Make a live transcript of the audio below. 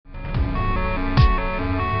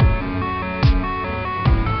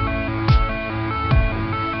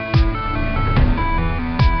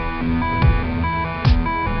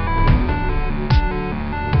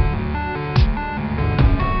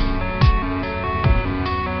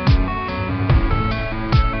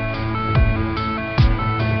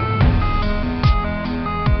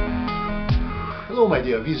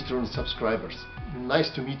dear visitors and subscribers, nice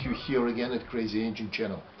to meet you here again at Crazy Engine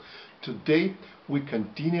channel. Today we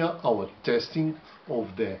continue our testing of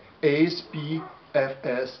the ASP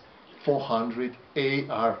FS 400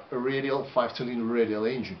 AR radial 5-cylinder radial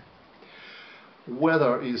engine.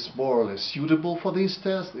 Weather is more or less suitable for this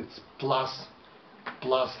test. It's plus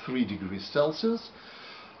 3 degrees Celsius,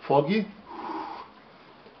 foggy,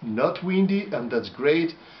 not windy, and that's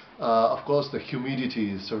great. Of course, the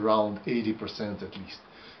humidity is around 80% at least.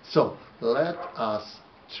 So let us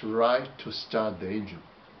try to start the engine.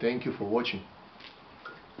 Thank you for watching.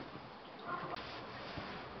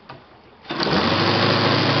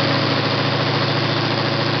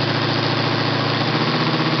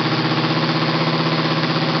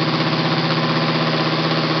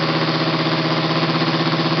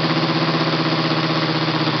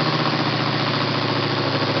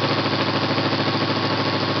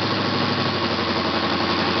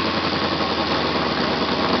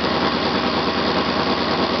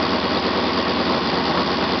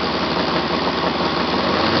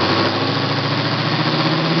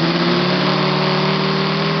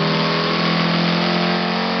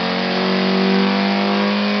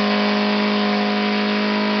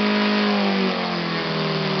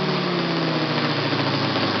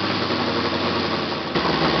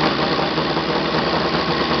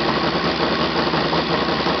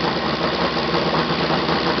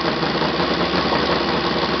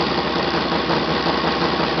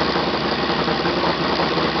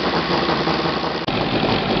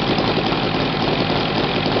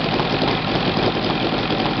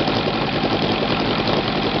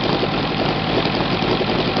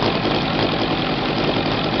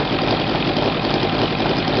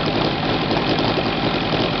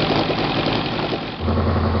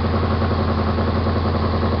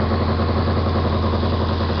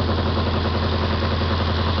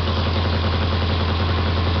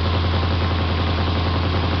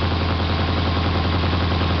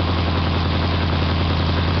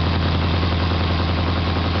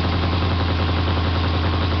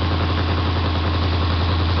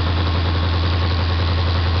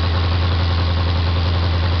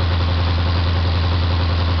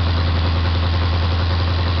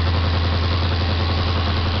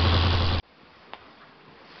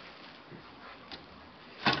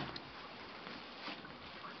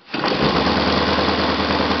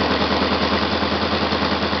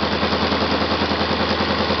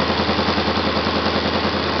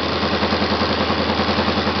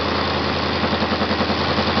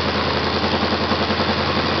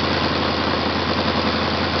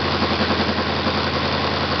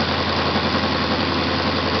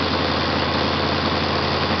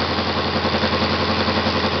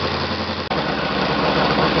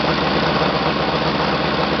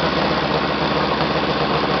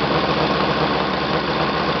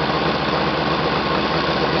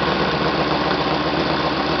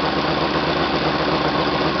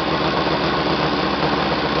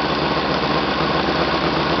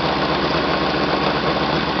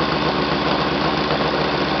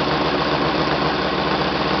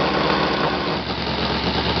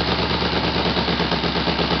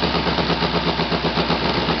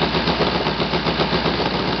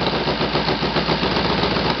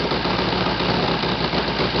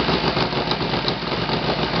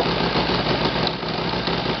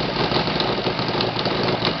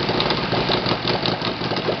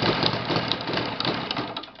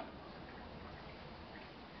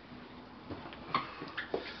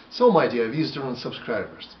 So my dear visitors and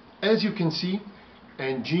subscribers, as you can see,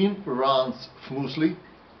 engine runs smoothly,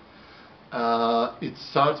 it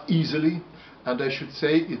starts easily, and I should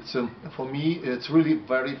say it's for me it's really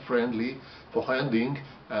very friendly for handling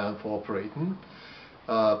and for operating.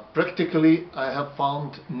 Practically I have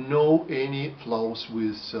found no any flaws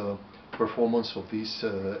with performance of this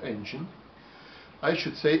engine. I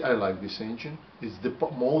should say I like this engine. It's the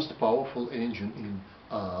most powerful engine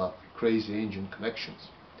in Crazy Engine connections.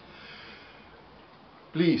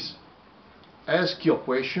 Please ask your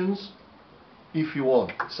questions. If you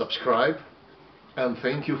want, subscribe, and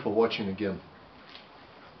thank you for watching again.